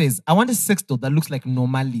someone says, I want a sex doll that looks like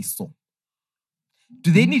Nomaliso,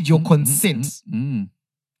 do they need your consent?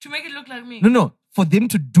 to make it look like me. No, for them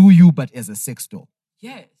to do you, but as a sex doll.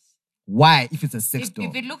 Yes. Why, if it's a sex doll?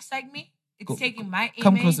 If it looks like me, it's taking my image.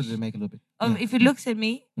 Come closer to the mic a little bit. If it looks at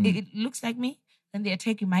me, it looks like me, then they're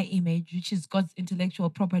taking my image, which is God's intellectual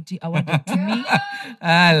property. I want it to me.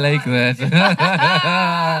 I like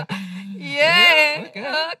that.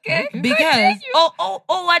 Yeah. Okay. Because all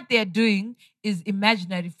what they're doing is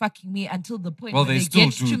imaginary fucking me until the point Well, where they they still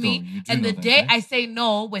get do, to though. me. You do And the know that, day right? I say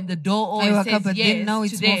no, when the door I always woke says up, but then yes now to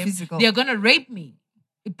it's more them, physical. they're gonna rape me.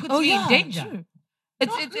 It puts me in danger. True. It's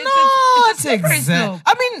Not a slippery exact. slope.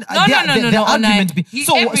 I mean, No, the Onai. argument be He-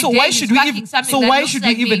 so. every So day why he's should we fucking even? something So that why looks should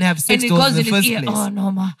like we even me, have sex and it dolls goes in the in his first ear. place? Oh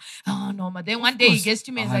no, ma. Oh no, ma. Then one day he course. gets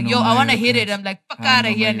to me and I he's like, know, "Yo, ma, I want to you're hit it." good. I'm like, "Fuck I out know,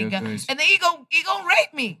 of here, ma, you're nigga." good. And then he gonna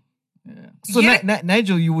rape me. So Get it?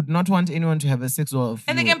 Nigel, you would not want anyone to have a sex doll of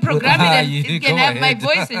And you they can with- program it and you it can go have my ahead.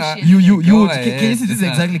 voice and shit. You Go would. Can you see this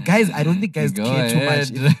ahead. exactly, guys? I don't think guys Go care too much.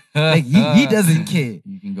 ahead. Like he doesn't care.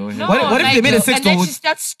 You can go ahead. No, What if they made a Nigel, sex and then doll she with-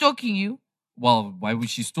 starts stalking you. Well, why would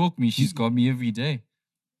she stalk me? She's got me every day.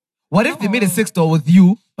 What if they made a sex doll with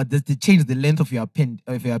you, but they changed the length of your appendage?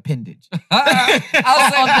 I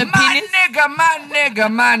was Of like, the penis?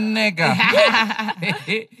 my nigga.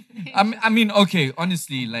 I mean, okay,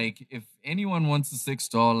 honestly, like, if anyone wants a sex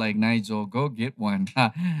doll like Nigel, go get one.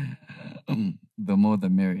 The more the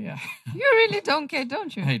merrier. You really don't care,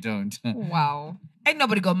 don't you? I don't. Wow. Ain't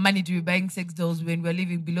nobody got money to be buying sex dolls when we're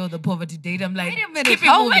living below the poverty date. I'm like, Wait a minute. keep it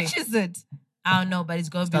How moving. much is it? I don't know, but it's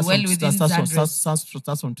going to be well within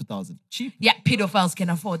starts from 2000. Cheap. Yeah, pedophiles can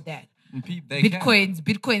afford that. They can.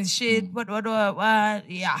 Bitcoins, shit. What?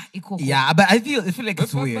 Yeah, equal. Yeah, but I feel like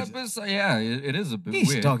it's weird. Yeah, it is a bit Eesh,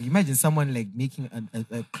 weird. dog, imagine someone like making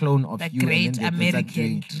a clone of The you. great and then they start American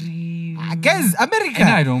doing- dream. Guys, America.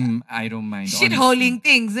 And I don't mind. Shitholing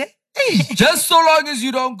things, eh? honestly. Just so long as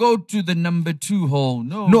you don't go to the number 2 hole.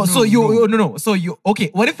 No. So you okay?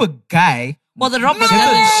 What if a guy? Well, the Robert gets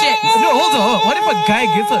doesn't a- shit. No, hold on. What if a guy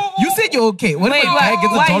gets a? You said you're okay. What Wait, if a guy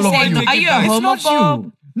gets why a doll you of saying you? no? Are you a It's not homophobe?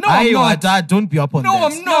 you. No, I'm not. Dad, don't be up on No, that.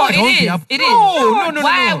 I'm No, not. it Don't is. be up- It is. No.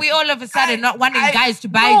 Why are we all of a sudden not wanting guys to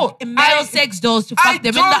buy no, male sex dolls to fuck them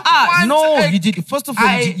in the ass? No, I- you did. First of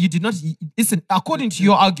all, you did not. Listen, according to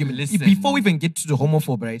your argument, Listen. before we even get to the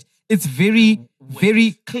homophobe, right? It's very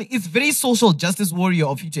it's very social justice warrior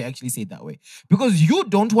of you to actually say it that way, because you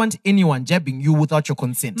don't want anyone jabbing you without your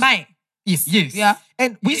consent. Mine. Yes. Yeah.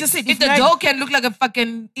 And we just said If the doll can look like a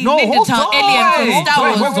fucking No, hold Town on. alien from Star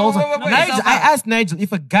Wars. Hold on. wait. Nigel, I asked Nigel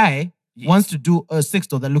if a guy wants to do a sex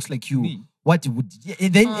doll that looks like you, Me. what would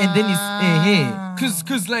and then it's hey.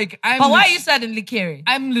 Cause like I'm. But why are you suddenly caring?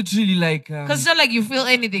 I'm literally like. Because it's not like you feel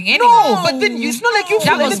anything anyway. No, but then it's not like you.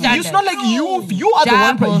 Double Listen, it's standard. not like you are the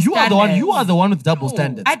one. Double You are the one with double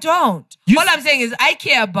standards. I don't. You- All I'm saying is I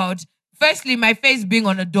care about, firstly, my face being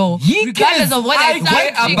on a doll, He regardless cares. of whether I it's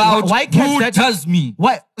care ugly. about Why can't who that- does me,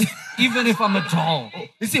 Why? even if I'm a doll.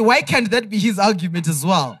 You see, why can't that be his argument as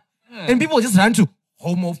well? And people just run to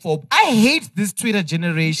homophobe. I hate this Twitter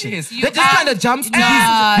generation. Yes. That just kind of jumps to No,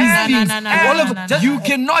 these no, things. no, no, All no, of no, no, just You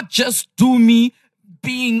cannot just do me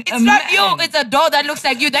being It's a not man. you. It's a doll that looks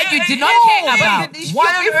like you that you did not care but about. then if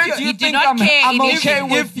Why you- on earth if do you you did think not care I'm okay initially.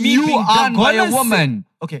 with If me you being are done by a gonna say- woman?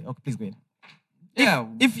 Okay, please go ahead. Yeah.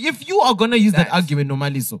 If you are gonna use that That's- argument,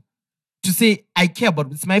 Nomaliso, to say I care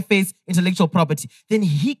about it's my face, intellectual property, then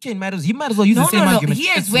he might as well use the same argument.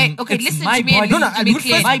 Here's It's- where, okay, it's listen my to me and body. listen to me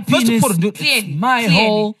clearly. My First of penis. all, Clearly, my clearly.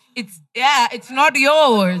 hole. It's not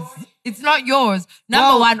yours. It's not yours. Number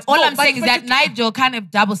Well, one, all no, I'm but- saying is but that you- Nigel kind of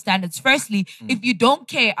double standards. Firstly, if you don't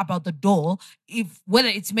care about the doll, if whether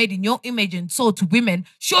it's made in your image and sold to women,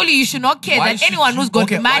 surely you should not care Why that should anyone you- who's got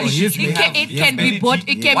Okay, money, well, here's me it have- can here's be me. bought.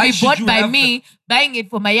 It can Why be should bought you by have me, buying it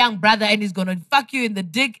for my young brother, and he's gonna fuck you in the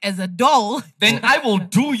dick as a doll. Then I will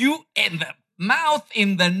do you in the mouth,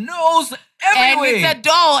 in the nose, And everywhere. it's a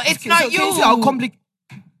doll. It's not So you. can you see how complicated?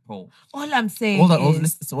 Oh. All I'm saying Hold on.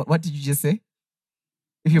 is So what did you just say?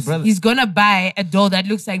 If your brother, he's gonna buy a doll that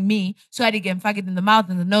looks like me so that he can fuck it in the mouth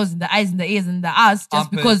and the nose and the eyes and the ears and the ass just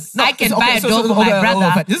Armpits. because I can so- buy okay, a so- doll so- for my okay,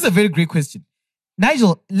 brother. fine. This is a very great question,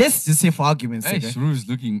 Nigel. Let's just say for argument's Hey, sake, Shrews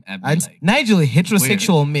looking at me and like. Nigel, a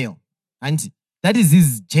heterosexual male, and that is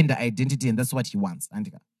his gender identity, and that's what he wants. And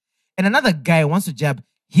another guy wants to jab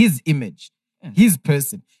his image, his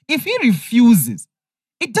person. If he refuses,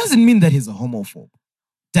 it doesn't mean that he's a homophobe,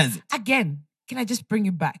 does it? Again, can I just bring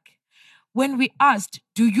you back? When we asked,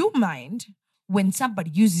 do you mind when somebody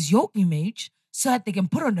uses your image so that they can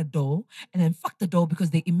put on a doll and then fuck the doll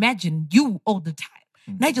because they imagine you all the time?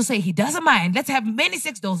 Nigel say he doesn't mind. Let's have many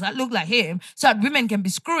sex dolls that look like him so that women can be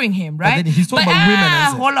screwing him, right? then he's talking about women, I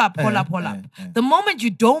said. Hold up. The moment you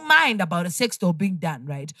don't mind about a sex doll being done,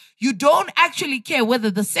 right? You don't actually care whether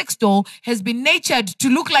the sex doll has been natured to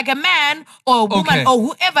look like a man or a woman Okay. or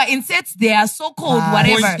whoever inserts their so-called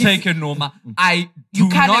whatever. Point taken, Norma. I You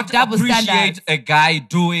do can't have not double appreciate standards. a guy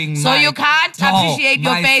doing So my you can't doll, appreciate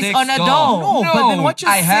your my face sex on a doll. doll. No, but then what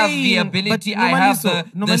you're I have the saying- ability, but I have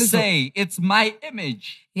Nomaliso- the Nomaliso- say. It's my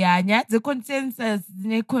image. Yeah, the consensus.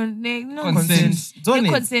 No, Consent. Don't it?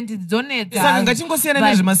 consent is donate. Saka ngachingosiyana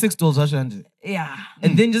But- nezvema-sex dolls zvacho handi. Yeah.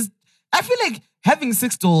 And then just, I feel like having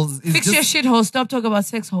sex dolls is Fix just... your shithole. Stop talking about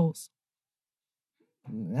sex holes.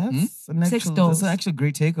 That's an Sex actual, dolls. that's an actual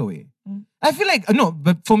great takeaway. I feel like, no,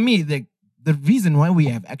 but for me, like, the reason why we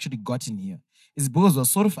have actually gotten here is because we're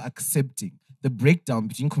sort of accepting the breakdown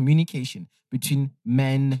between communication between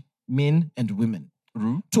men and women.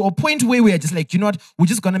 To a point where we are just like, you know what, we're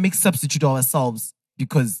just gonna make substitute ourselves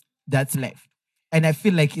because that's life. And I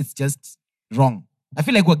feel like it's just wrong. I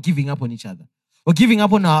feel like we're giving up on each other. We're giving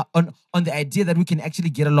up on the idea that we can actually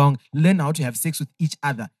get along, learn how to have sex with each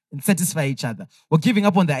other and satisfy each other. We're giving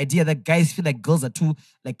up on the idea that guys feel like girls are too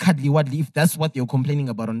like cuddly waddly, if that's what they're complaining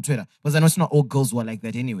about on Twitter. Because I know it's not all girls who are like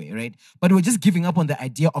that anyway, right? But we're just giving up on the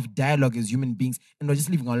idea of dialogue as human beings and we're just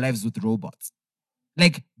living our lives with robots.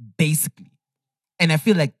 Like, basically. And I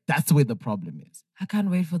feel like that's where the problem is. I can't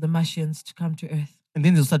wait for the Martians to come to Earth. And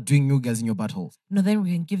then they'll start doing new guys in your buttholes. No, then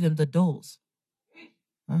we can give them the dolls.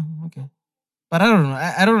 Oh, okay. But I don't know.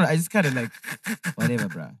 I don't know. I just kind of like, whatever,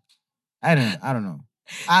 bro. I don't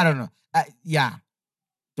know. Yeah.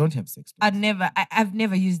 Don't have sex. I've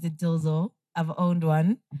never used the dildo. I've owned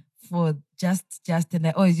one for just, and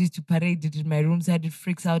I always used to parade it in my room so it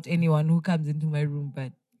freaks out anyone who comes into my room.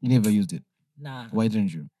 But You never used it. nah, Why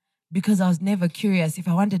didn't you? because I was never curious. If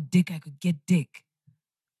I wanted dick, I could get dick.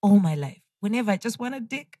 All my life, whenever I just wanted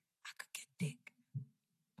dick, I could get dick.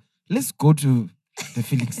 Let's go to the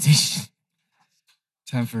filling station.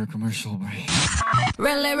 Time for a commercial break.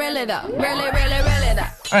 Really, really though. Really though.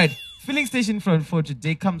 All right. Filling station for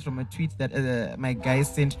today comes from a tweet that my guy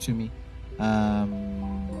sent to me.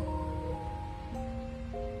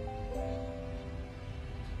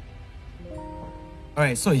 All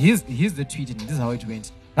right, so here's the tweet and this is how it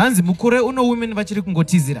went. Ranzi mukore uno women vachiri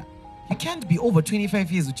kungotizira. You can't be over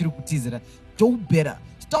 25 years uchiri kutizira. Do better.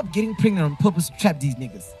 Stop getting pregnant on purpose to trap these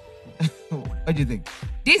niggas. What do you think?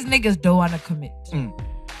 These niggas don't want to commit.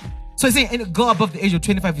 So you're saying a girl above the age of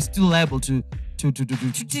 25 is still liable to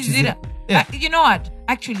Tizira. Yeah. You know what?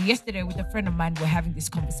 Actually, yesterday with a friend of mine, we're having this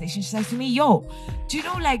conversation. She says to me, yo, do you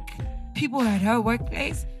know like people at her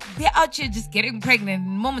workplace, they're out here just getting pregnant. And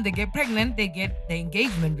the moment they get pregnant, they get the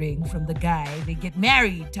engagement ring from the guy. They get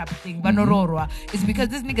married type of thing. Banororwa. It's because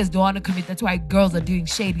these niggas don't want to commit. That's why girls are doing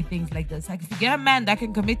shady things like this. Like if you get a man that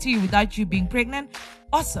can commit to you without you being pregnant,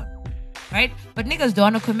 awesome. Right? But niggas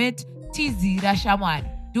don't want to commit. Tizira shaman.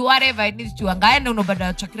 Do whatever it needs to. Angaenda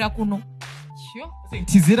unobada chakira kuno. Sure.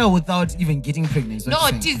 Tizira without even getting pregnant. is what No,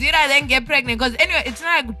 you're saying. Tizira then get pregnant. Because anyway, it's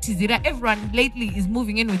not like Tizira. Everyone lately is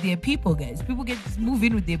moving in with their people, guys. People just move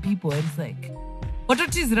in with their people. And it's like, what do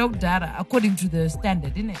Tizira udara according to the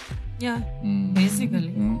standard, isn't it? Yeah, basically,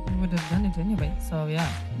 we would have done it anyway. So yeah,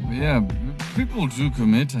 Yeah, people do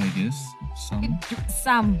commit, I guess. Some.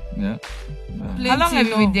 some. Yeah. How long have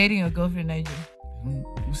you been no. dating your girlfriend, Nigel?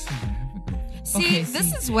 Who said I have a girlfriend? See, Okay, this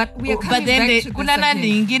see. is what we are But coming then back to. kuna na this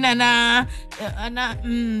ningi na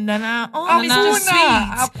oh, Akuna,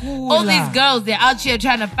 Mr. Sweet. All these girls, they're out here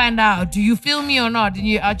trying to find out, do you feel me or not? And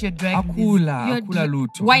you're out here dragging this. Akula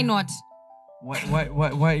luto. Why not? Why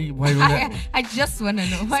don't I just want to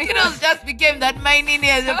know. Why Skittles just became that mining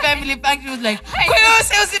as a family function. Was like, I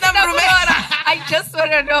just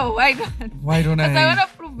want to know. Why not? Why don't Because I I? want to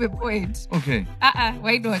prove a point. Okay.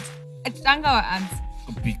 Why not? It's our answer.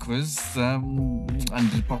 Because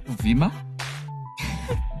andripa kuvima.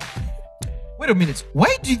 Wait a minute.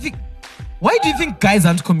 Why do you think guys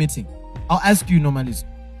aren't committing? I'll ask you, Nomaliso.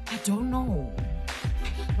 I don't know.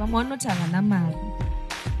 Which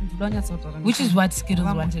Which is what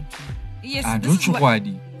Skittles wanted to. yes, Ah, this don't is you what-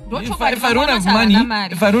 worry. Don't you If worry, I don't have Vamona money,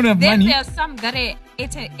 Tavanamari. if I don't have then money, there are some that are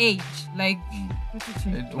at an age like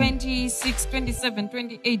 26, 27,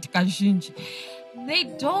 28 kazhinji. They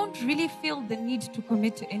don't really feel the need to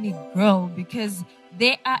commit to any girl because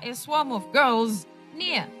there are a swarm of girls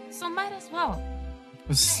near. So might as well.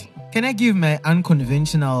 Can I give my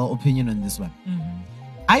unconventional opinion on this one?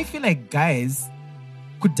 I feel like guys,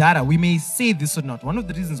 Kudara, we may say this or not. One of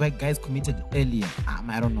the reasons why guys committed earlier,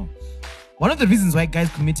 I don't know. One of the reasons why guys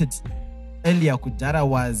committed earlier, Kudara,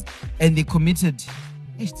 was, and they committed.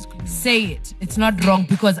 Say it. It's not wrong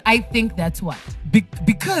because I think that's what.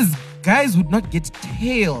 Because guys would not get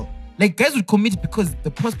tail. Like guys would commit because the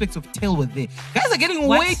prospects of tail were there. Guys are getting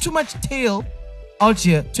What? way too much tail out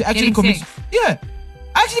here to actually Getting commit. sex. Yeah.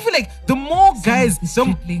 I actually feel like the more guys, The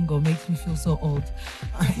street lingo makes me feel so old.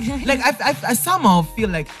 like I somehow feel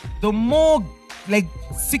like the more like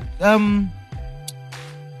sick.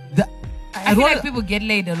 I feel like people get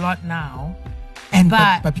laid a lot now.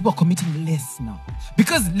 But people are committing less now.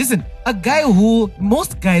 Because listen,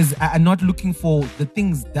 most guys are not looking for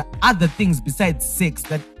the other things besides sex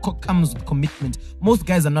that comes with commitment. Most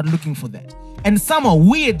guys are not looking for that. And some are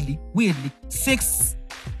weirdly, sex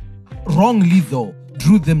wrongly though,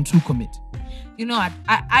 drew them to commit. You know,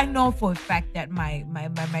 I know for a fact that my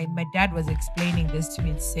dad was explaining this to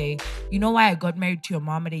me to say, you know why I got married to your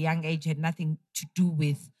mom at a young age had nothing to do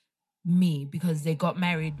with me, because they got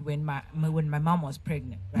married when my mom was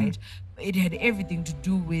pregnant, right? It had everything to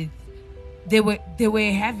do with they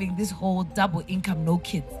were having this whole double income, no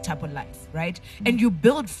kids type of life, right? And you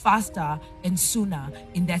build faster and sooner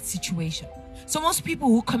in that situation. So most people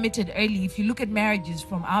who committed early, if you look at marriages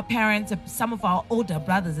from our parents, some of our older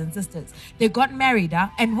brothers and sisters, they got married,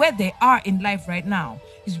 and where they are in life right now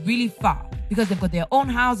is really far because they've got their own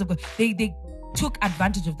house. They took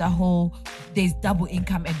advantage of that whole, there's double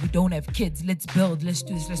income and we don't have kids. Let's build, let's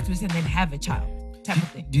do this, and then have a child type of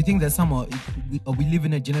thing. Do you think that we live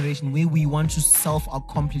in a generation where we want to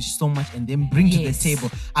self-accomplish so much and then bring to the table,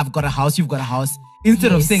 I've got a house, you've got a house,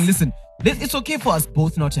 instead of saying, listen, it's okay for us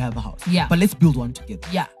both not to have a house, but let's build one together.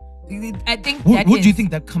 Yeah. I think What do you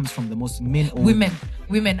think that comes from the most, men or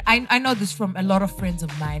women? I know this from a lot of friends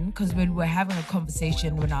of mine, because when we were having a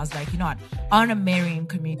conversation, when I was like, you know what, I want to marry in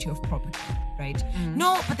community of property, right?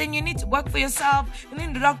 No, but then you need to work for yourself, and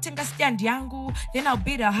then the doctor stand yangu, then I'll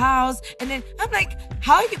build a house, and then I'm like,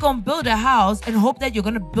 how are you gonna build a house and hope that you're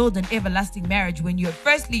gonna build an everlasting marriage when you're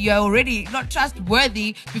already not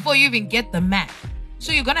trustworthy before you even get the man?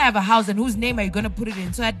 So you're gonna have a house, and whose name are you gonna put it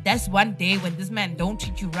in? So that's one day when this man don't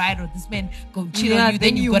treat you right, or this man go cheat on you,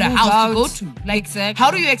 then you got a house to go to. Like, exactly. How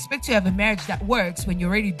do you expect to have a marriage that works when you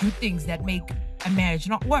already do things that make a marriage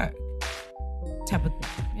not work? Type of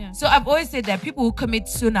thing. Yeah. So I've always said that people who commit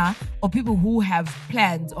sooner, or people who have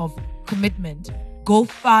plans of commitment, go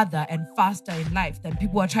farther and faster in life than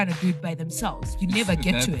people who are trying to do it by themselves. You never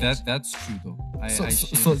get to it. That's true though.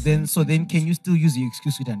 So then can you still use the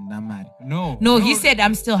excuse with an married? No, he said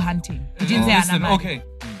I'm still hunting. He didn't say I'm married. Okay,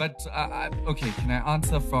 but okay, can I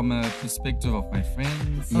answer from a perspective of my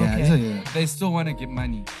friends? Yeah, Okay. so, yeah. They still want to get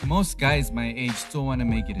money. Most guys my age still want to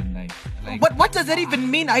make it in life. Like, What does that even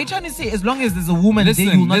mean? Are you trying to say as long as there's a woman there,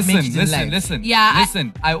 you will not make it in life? Listen. Yeah,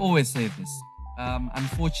 Listen, I always say this.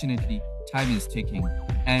 Unfortunately, time is ticking,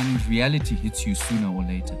 and reality hits you sooner or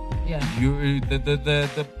later. Yeah. You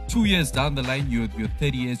the 2 years down the line, you're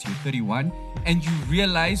 30 years, you're 31, and you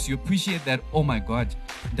realize, you appreciate that. Oh my God,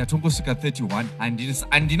 ndatongo suka 31, and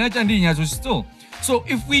still. So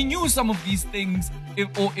if we knew some of these things,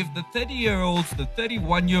 if the 30-year-olds, the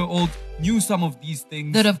 31-year-olds knew some of these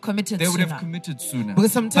things, They would have committed they would sooner. have committed sooner.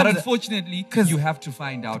 Because sometimes- but unfortunately, you have to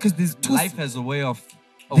find out. because there's two- life has a way of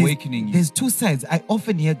awakening you. There's two sides. I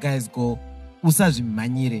often hear guys go, "Usazi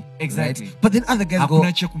manyire." Exactly. Right? But then other guys go,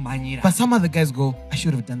 Hakuna chekumanyira. but some other guys go, "I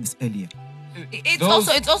should have done this earlier."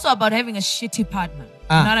 It's also about having a shitty partner.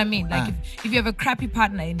 You know what I mean? Like if you have a crappy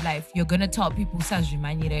partner in life, you're gonna tell people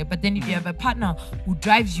 "Sajimanyire." But then if you have a partner who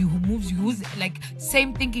drives you, who moves you, who's like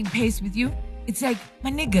same thinking pace with you, it's like,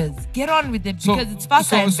 my niggas, get on with it, because it's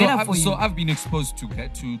faster and better for you. So I've been exposed to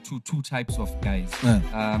two types of guys.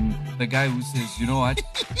 The guy who says, you know what?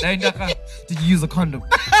 Did you use a condom?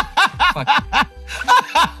 Fuck.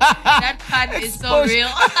 That part is so real.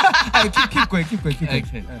 keep going.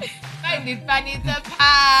 Okay. Find it funny, it's a pun.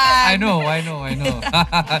 I know.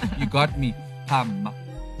 You got me.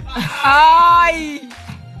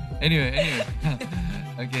 Anyway.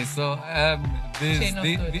 Okay, so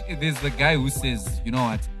there's the guy who says, you know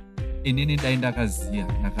what? Inini daindakazia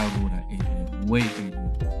nakarura way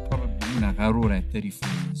probably nakarura at 34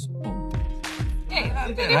 years old.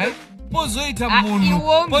 Right? Pozoita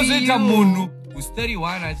munhu who's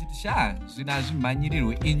 31 achiti sha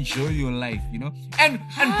zvinazvimanyirirwe, enjoy your life, you know? And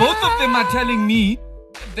both of them are telling me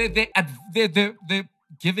they're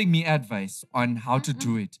giving me advice on how to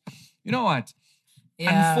do it. You know what?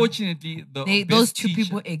 Yeah. Unfortunately, those two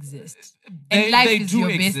people exist. And life is your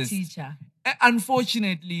best teacher.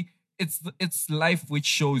 Unfortunately, it's life which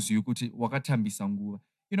shows you kuti wakatambisa nguva.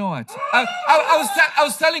 You know what? I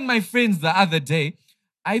was telling my friends the other day,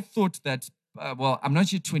 I thought that well, I'm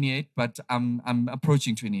not yet 28, but I'm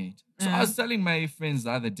approaching 28. So I was telling my friends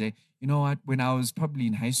the other day, you know what? When I was probably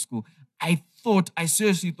in high school, I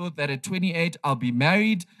seriously thought that at 28 I'll be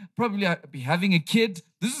married, probably I'll be having a kid.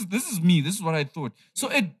 This is me. This is what I thought. So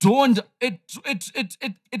it dawned. It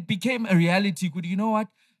became a reality. You know what?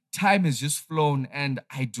 time has just flown and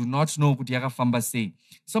I do not know what Famba say.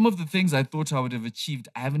 Some of the things I thought I would have achieved,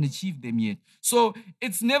 I haven't achieved them yet. So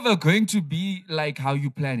it's never going to be like how you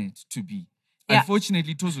plan it to be. Yeah.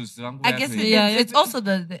 Unfortunately, I guess it's also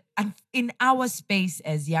in our space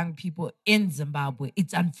as young people in Zimbabwe,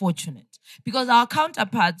 it's unfortunate because our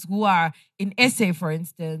counterparts who are in SA, for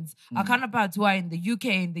instance, our counterparts who are in the UK,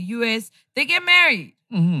 in the US, they get married.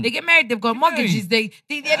 They get married, they've got mortgages, they're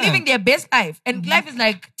living their best life. And life is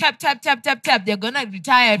like tap, tap, tap, tap, tap. They're gonna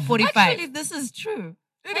retire at 45. Actually, this is true.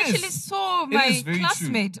 It I actually is. saw It my is very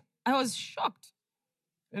classmate. I was shocked.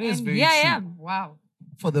 It is And very here true. I am. Wow.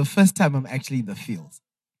 For the first time, I'm actually in the field.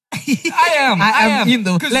 I am in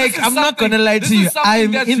the 'Cause like. this is I'm not gonna something- lie this to is you. something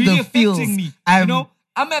I'm that's in really the field. affecting me. I'm, You know,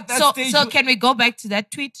 I'm at that stage. So can we go back to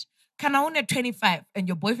that tweet? Kanaune 25 and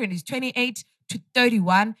your boyfriend is 28 to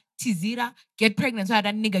 31. Tizira, get pregnant so that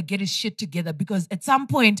nigga get his shit together because at some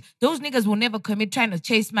point those niggas will never commit trying to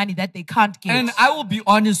chase money that they can't get. And I will be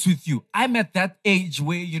honest with you. I'm at that age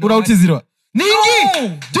where, you know. without like- zero. Ningi,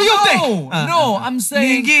 No, do your no, thing. No, I'm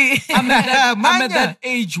saying Ningi. I'm at that Manya.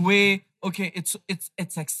 age where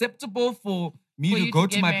it's acceptable for me For to you go to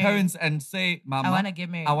to get my married. parents and say, Mama, I wanna get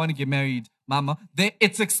married. I want to get married, Mama.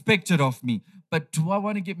 It's expected of me. But do I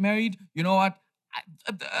want to get married? You know what?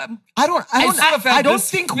 I don't I don't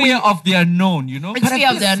think fear of the unknown, you know? It's fear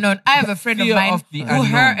of the unknown. I have a friend of Fear mine of the who her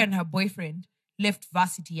unknown. and her boyfriend left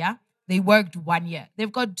varsity, yeah? They worked 1 year.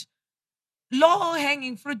 They've got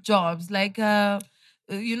low-hanging fruit jobs like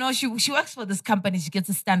she works for this company, she gets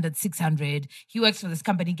a standard 600. He works for this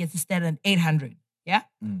company, gets a standard 800. Yeah?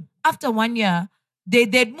 After 1 year,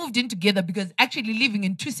 they'd moved in together because actually living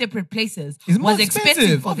in two separate places It's more was expensive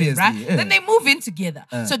expensive, for them, right? obviously, yeah. Then they move in together.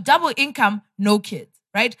 So double income, no kids,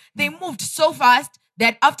 right? They moved so fast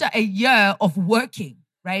that after a year of working,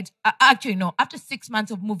 right? Actually, no, after 6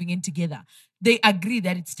 months of moving in together, they agree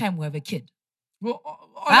that it's time we have a kid. Well, all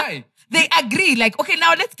Huh? right. They agree, like, okay,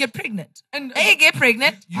 now let's get pregnant. And- they get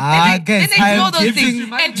pregnant. guys, then they I do am all those giving things.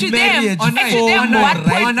 And to marriage them, Onai,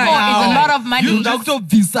 1.4 is a lot of money. You Dr.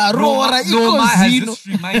 Visarora, Noma has Ikozino. just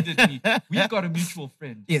reminded me. We've got a mutual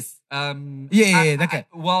friend. Yes, Yeah, that guy.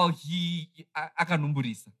 Well, he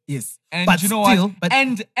akanumburisa. yes. And but you know still, what? But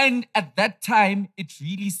And at that time, it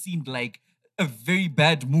really seemed like a very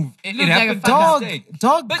bad move. It Looked like a happened fucking to dog, mistake.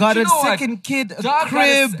 dog But got you a know what? second kid, a Dog got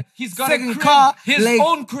crib, he's got second a crib, car, his like,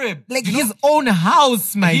 own crib. like you know? his own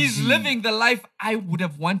house, my He's G. living the life I would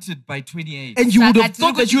have wanted by 28. And you would have Saka,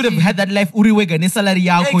 thought that you would have had that life uriwega ne salary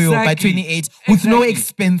yako yo by 28 with no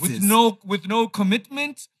expenses. with no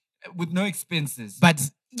commitment, with no expenses.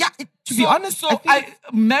 But yeah, to be honest, so I think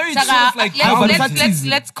married sort Saka, of like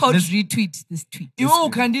let's quote Let's- retweet this tweet. Yo,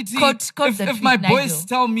 Kanditi, Quote the if my tweet, boys Nigel.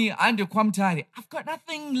 tell me Ande Kwamtari, I've got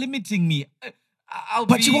nothing limiting me.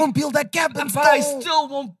 but you won't build that cabin. But I still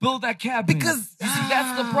won't build that cabin. because you see,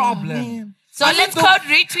 that's the problem. man. So let's code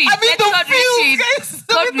retweet. I'm in Let's the code field, retweet. guys.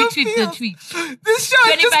 I'm Code in the retweet the field. tweet. This show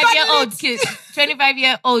is just 25-year-old kids,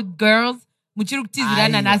 25-year-old girls, muchiri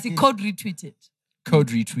kutizirana Aye. nasi, code retweet it. Code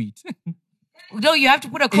retweet. No, you have to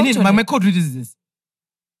put a In quote it, on my it. code read is this.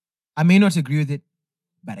 I may not agree with it,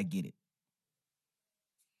 but I get it.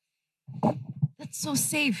 That's so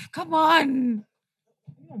safe. Come on.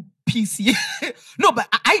 PC. No, but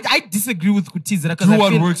I disagree with Kutizira because Do I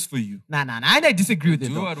what feel, works for you. Nah, I disagree with it.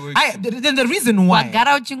 Do though. what works for you. Then the reason why.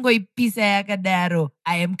 Wagara uchingoipisa yakadaro,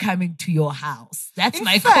 I am coming to your house. That's In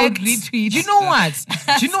my fact, code retweet. You know what?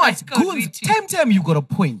 Do you know what? That's my code Goons, retweet. time, you got a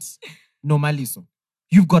point. Nomaliso.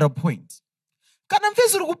 You've got a point. Kana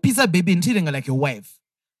mfesi uri kupisa baby and like your wife.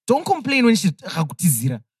 Don't complain when she's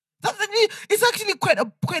Kutizira. It's actually quite.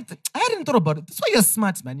 I hadn't thought about it. That's why you're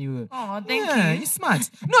smart, man. Oh, thank yeah, you. You're smart.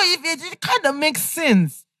 No, it kind of makes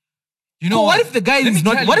sense. You know what if the guy Let is me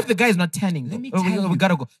not? tell What you. if the guy is not tanning? Let me though? tell we you.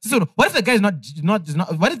 gotta go. So what if the guy is not?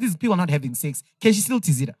 What if these people are not having sex? Can she still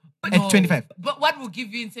Tizira at 25? But what will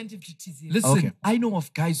give you incentive to tizira? Listen, Okay. I know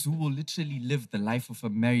of guys who will literally live the life of a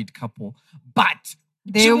married couple, but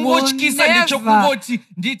They will Chimochkisa never. ndechokungoti,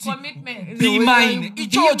 nditi, Commitment. be mine. Be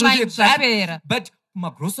Ichocho mine, that- zvapera. But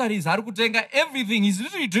groceries, Harukutenga, everything. He's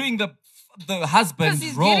literally doing the husband's Because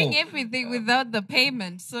he's role. getting everything without the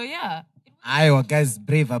payment. So yeah. Iowa guys,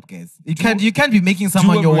 brave up, guys. You can't be making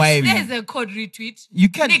someone what your works wife. for you. There's a code retweet. You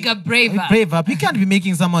can't. Nigga, brave up. Brave up. You can't be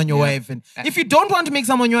making someone your wife. And if you don't want to make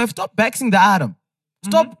someone your wife, stop baxing the atom.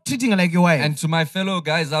 Stop treating her like your wife. And to my fellow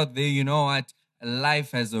guys out there, you know what? Life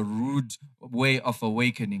has a rude way of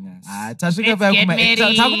awakening us. Tashika Let's get Bakuma.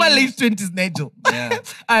 married. Talk about late 20s, Nigel. Yeah.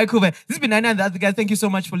 All right, cool. Man. This has been Nana and the other guys. Thank you so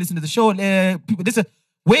much for listening to the show. People, this is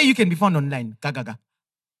where you can be found online. Gaga.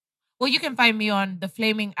 Well, you can find me on the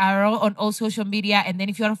Flaming Arrow on all social media. And then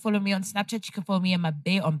if you want to follow me on Snapchat, you can follow me and my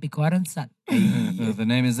bae on Big One Sun. The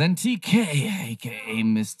name is NTK, aka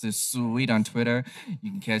Mr. Sweet on Twitter. You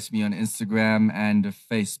can catch me on Instagram and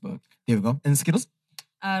Facebook. There we go. And Skittles?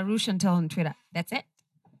 Roosh and Tell on Twitter. That's it.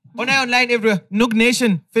 Onai online everywhere. Nook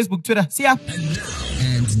Nation, Facebook, Twitter. See ya.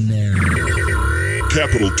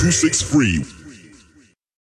 Capital 263.